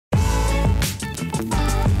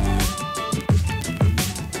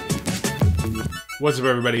What's up,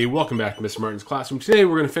 everybody? Welcome back to Mr. Martin's Classroom. Today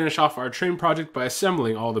we're going to finish off our train project by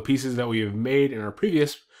assembling all the pieces that we have made in our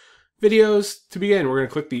previous videos. To begin, we're going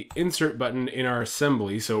to click the insert button in our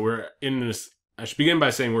assembly. So we're in this, I should begin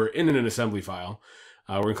by saying we're in an assembly file.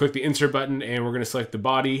 We're going to click the insert button and we're going to select the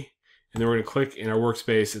body, and then we're going to click in our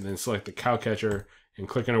workspace and then select the cowcatcher and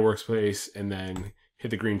click in our workspace and then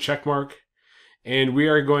hit the green check mark. And we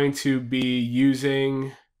are going to be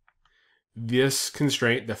using this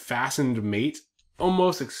constraint, the fastened mate,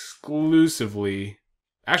 almost exclusively,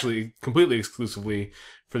 actually completely exclusively,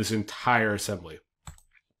 for this entire assembly.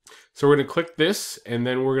 So we're going to click this and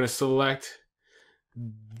then we're going to select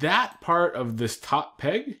that part of this top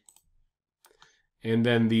peg and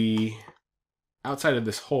then the outside of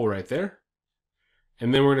this hole right there.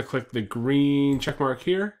 And then we're going to click the green check mark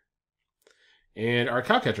here, and our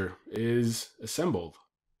cowcatcher is assembled.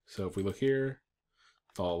 So if we look here,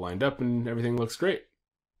 it's all lined up and everything looks great.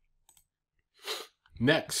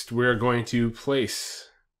 Next, we're going to place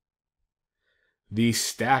the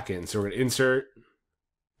stack in. So we're going to insert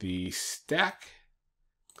the stack,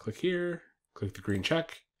 click here, click the green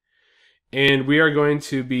check, and we are going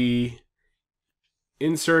to be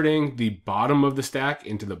inserting the bottom of the stack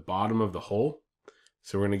into the bottom of the hole.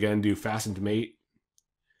 So we're going to again do fastened mate.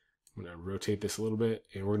 I'm going to rotate this a little bit,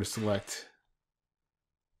 and we're going to select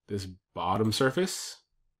this bottom surface.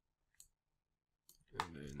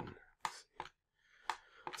 And then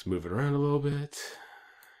let's move it around a little bit,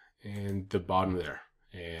 and the bottom there.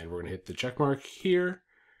 And we're going to hit the check mark here.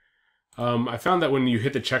 I found that when you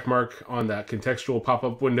hit the check mark on that contextual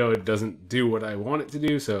pop-up window, it doesn't do what I want it to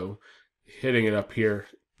do. So hitting it up here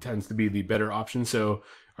tends to be the better option. So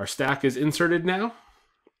our stack is inserted now.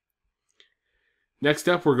 Next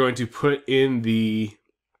up, we're going to put in the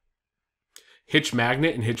hitch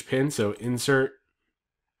magnet and hitch pin. So insert,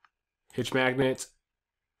 hitch magnet,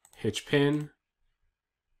 hitch pin,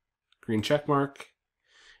 green check mark,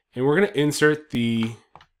 and we're going to insert the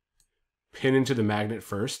pin into the magnet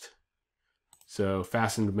first. So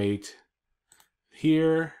fastened mate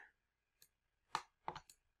here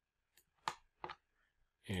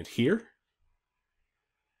and here,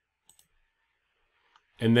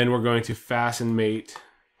 and then we're going to fasten mate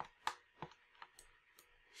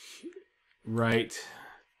right.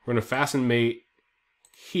 We're going to fasten mate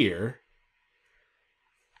here.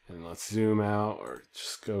 And let's zoom out, or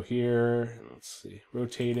just go here, and let's see,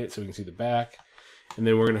 rotate it so we can see the back. And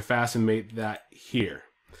then we're going to fasten mate that here.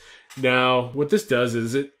 Now, what this does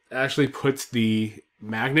is it actually puts the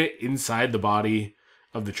magnet inside the body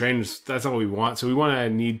of the train. That's not what we want. So we're going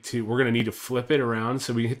to need to flip it around.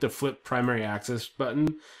 So we hit the flip primary axis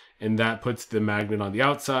button, and that puts the magnet on the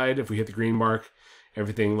outside. If we hit the green mark,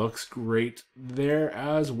 everything looks great there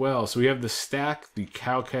as well. So we have the stack, the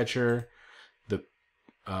cowcatcher, the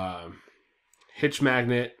hitch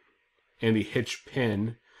magnet, and the hitch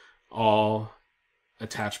pin all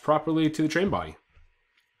attached properly to the train body.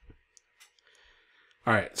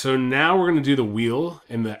 All right, so now we're going to do the wheel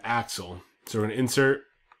and the axle. So we're going to insert,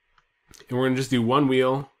 and we're going to just do one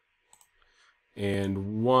wheel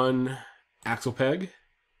and one axle peg.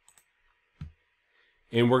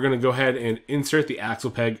 And we're going to go ahead and insert the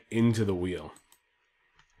axle peg into the wheel.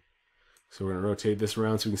 So we're going to rotate this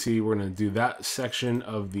around so we can see we're going to do that section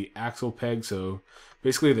of the axle peg. So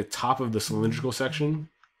basically the top of the cylindrical section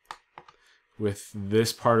with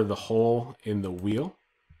this part of the hole in the wheel.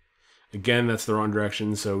 Again, that's the wrong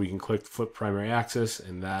direction, so we can click the flip primary axis,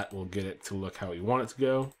 and that will get it to look how we want it to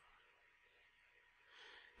go.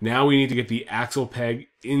 Now we need to get the axle peg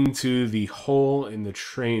into the hole in the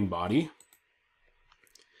train body.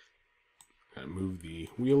 Gotta move the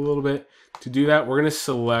wheel a little bit. To do that, we're going to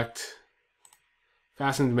select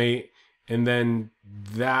fastened mate, and then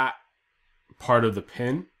that part of the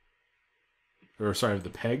pin, or sorry, of the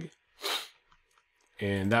peg,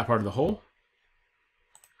 and that part of the hole.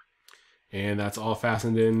 And that's all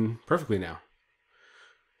fastened in perfectly now.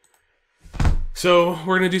 So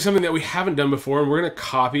we're going to do something that we haven't done before, and we're going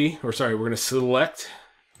to select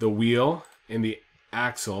the wheel and the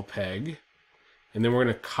axle peg, and then we're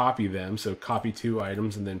going to copy them. So copy 2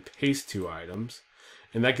 items and then paste 2 items.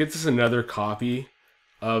 And that gets us another copy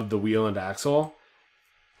of the wheel and axle,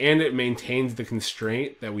 and it maintains the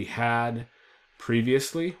constraint that we had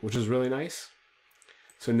previously, which is really nice.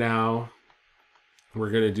 So now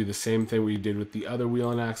we're going to do the same thing we did with the other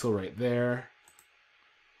wheel and axle right there.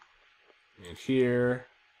 And here.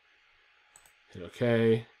 Hit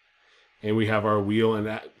OK. And we have our wheel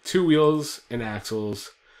and 2 wheels and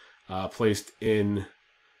axles placed in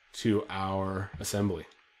to our assembly.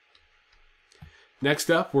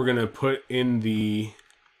 Next up, we're going to put in the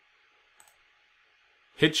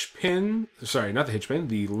hitch pin, sorry, not the hitch pin,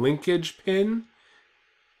 the linkage pin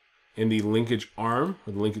and the linkage arm,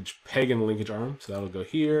 or the linkage peg and the linkage arm. So that'll go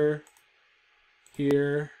here,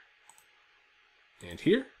 here, and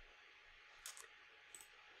here.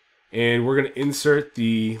 And we're going to insert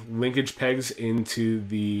the linkage pegs into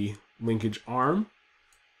the linkage arm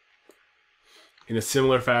in a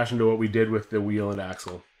similar fashion to what we did with the wheel and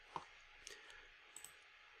axle.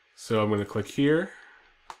 So I'm going to click here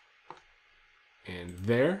and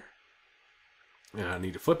there, and I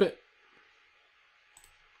need to flip it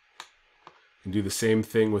and do the same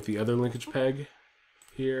thing with the other linkage peg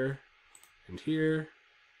here and here.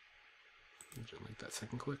 Like that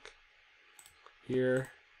second click here,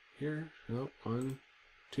 here. Nope. 1,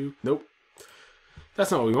 2. Nope. That's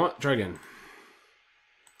not what we want. Try again.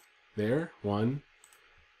 There. 1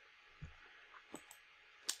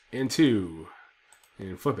 and 2,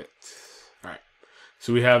 and flip it. All right.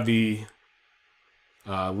 So we have the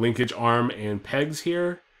linkage arm and pegs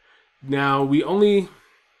here. Now we only,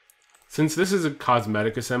 since this is a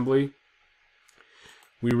cosmetic assembly,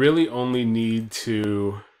 we really only need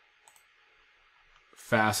to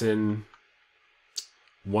fasten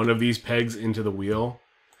one of these pegs into the wheel.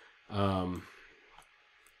 If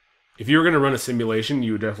you were going to run a simulation,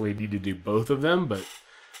 you would definitely need to do both of them, but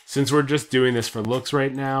since we're just doing this for looks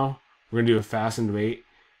right now, we're going to do a fastened mate,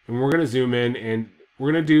 and we're going to zoom in, and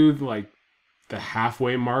we're going to do like the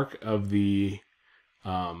halfway mark of the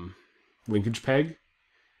linkage peg.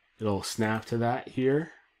 It'll snap to that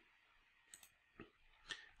here.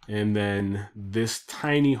 And then this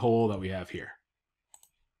tiny hole that we have here.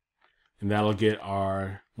 And that'll get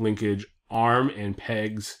our linkage arm and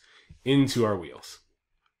pegs into our wheels.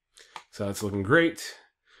 So that's looking great.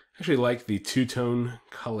 I actually like the two-tone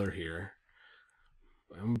color here.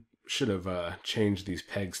 I should have changed these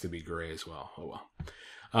pegs to be gray as well. Oh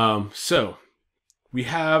well. So we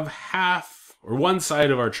have half or one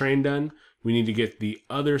side of our train done. We need to get the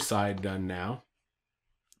other side done now.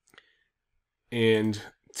 And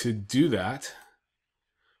to do that,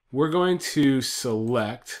 we're going to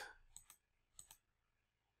select,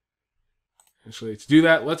 actually to do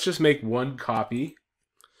that, let's just make one copy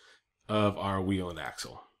of our wheel and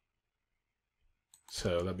axle.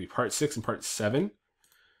 So that'd be part 6 and part 7.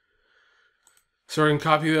 So we're going to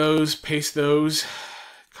copy those, paste those,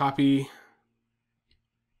 copy.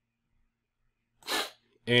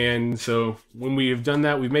 And so when we've done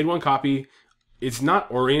that, we've made one copy. It's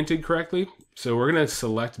not oriented correctly. So we're going to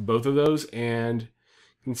select both of those, and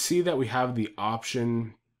you can see that we have the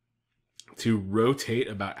option to rotate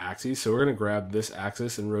about axes. So we're going to grab this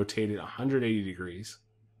axis and rotate it 180 degrees.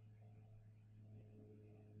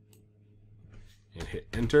 And hit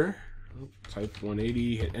enter. Type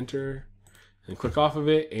 180, hit enter, and click off of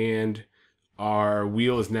it, and our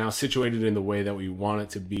wheel is now situated in the way that we want it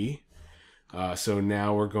to be. So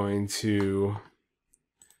now we're going to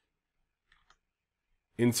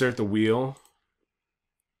insert the wheel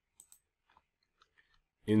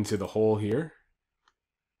into the hole here.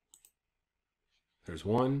 There's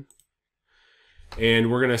one.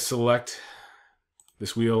 And we're going to select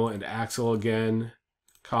this wheel and axle again,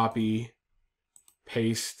 copy,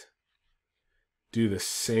 paste, do the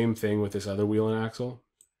same thing with this other wheel and axle.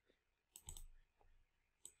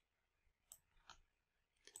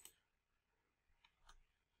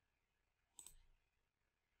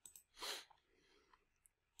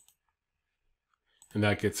 And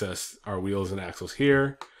that gets us our wheels and axles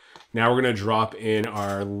here. Now we're going to drop in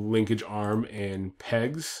our linkage arm and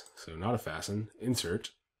pegs. So not a fasten,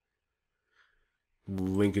 insert.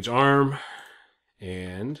 Linkage arm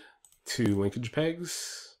and 2 linkage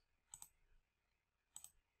pegs.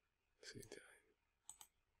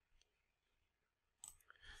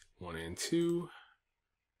 1 and 2.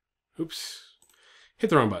 Oops. Hit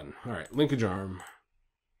the wrong button. All right, linkage arm.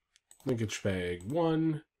 Linkage peg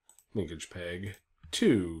 1. Linkage peg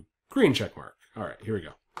 2. Green check mark. All right, here we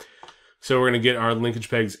go. So we're going to get our linkage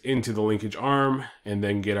pegs into the linkage arm and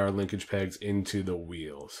then get our linkage pegs into the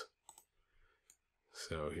wheels.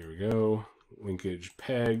 So here we go. Linkage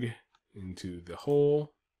peg into the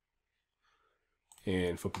hole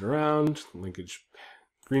and flip it around. Linkage,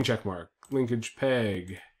 green check mark. Linkage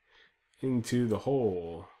peg into the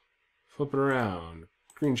hole. Flip it around.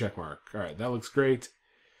 Green check mark. All right, that looks great.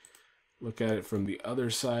 Look at it from the other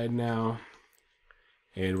side now.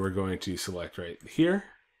 And we're going to select right here.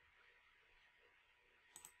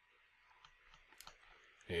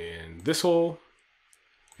 And this hole.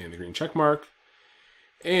 And the green check mark.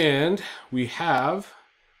 And we have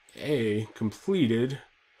a completed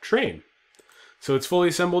train. So it's fully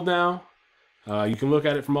assembled now. You can look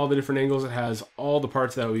at it from all the different angles. It has all the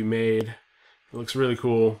parts that we made. It looks really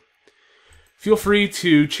cool. Feel free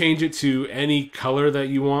to change it to any color that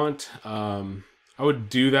you want. I would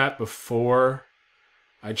do that before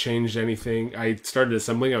I changed anything. I started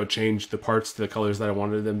assembling, I would change the parts to the colors that I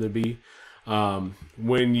wanted them to be.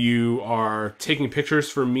 When you are taking pictures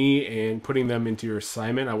for me and putting them into your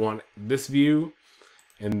assignment, I want this view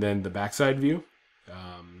and then the backside view.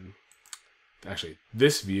 Actually,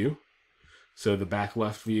 this view. So the back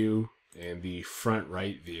left view and the front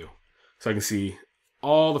right view. So I can see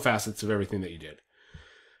all the facets of everything that you did.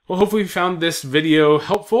 Well, hopefully you found this video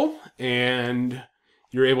helpful and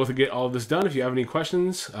you're able to get all of this done. If you have any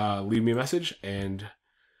questions, leave me a message and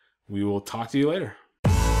we will talk to you later.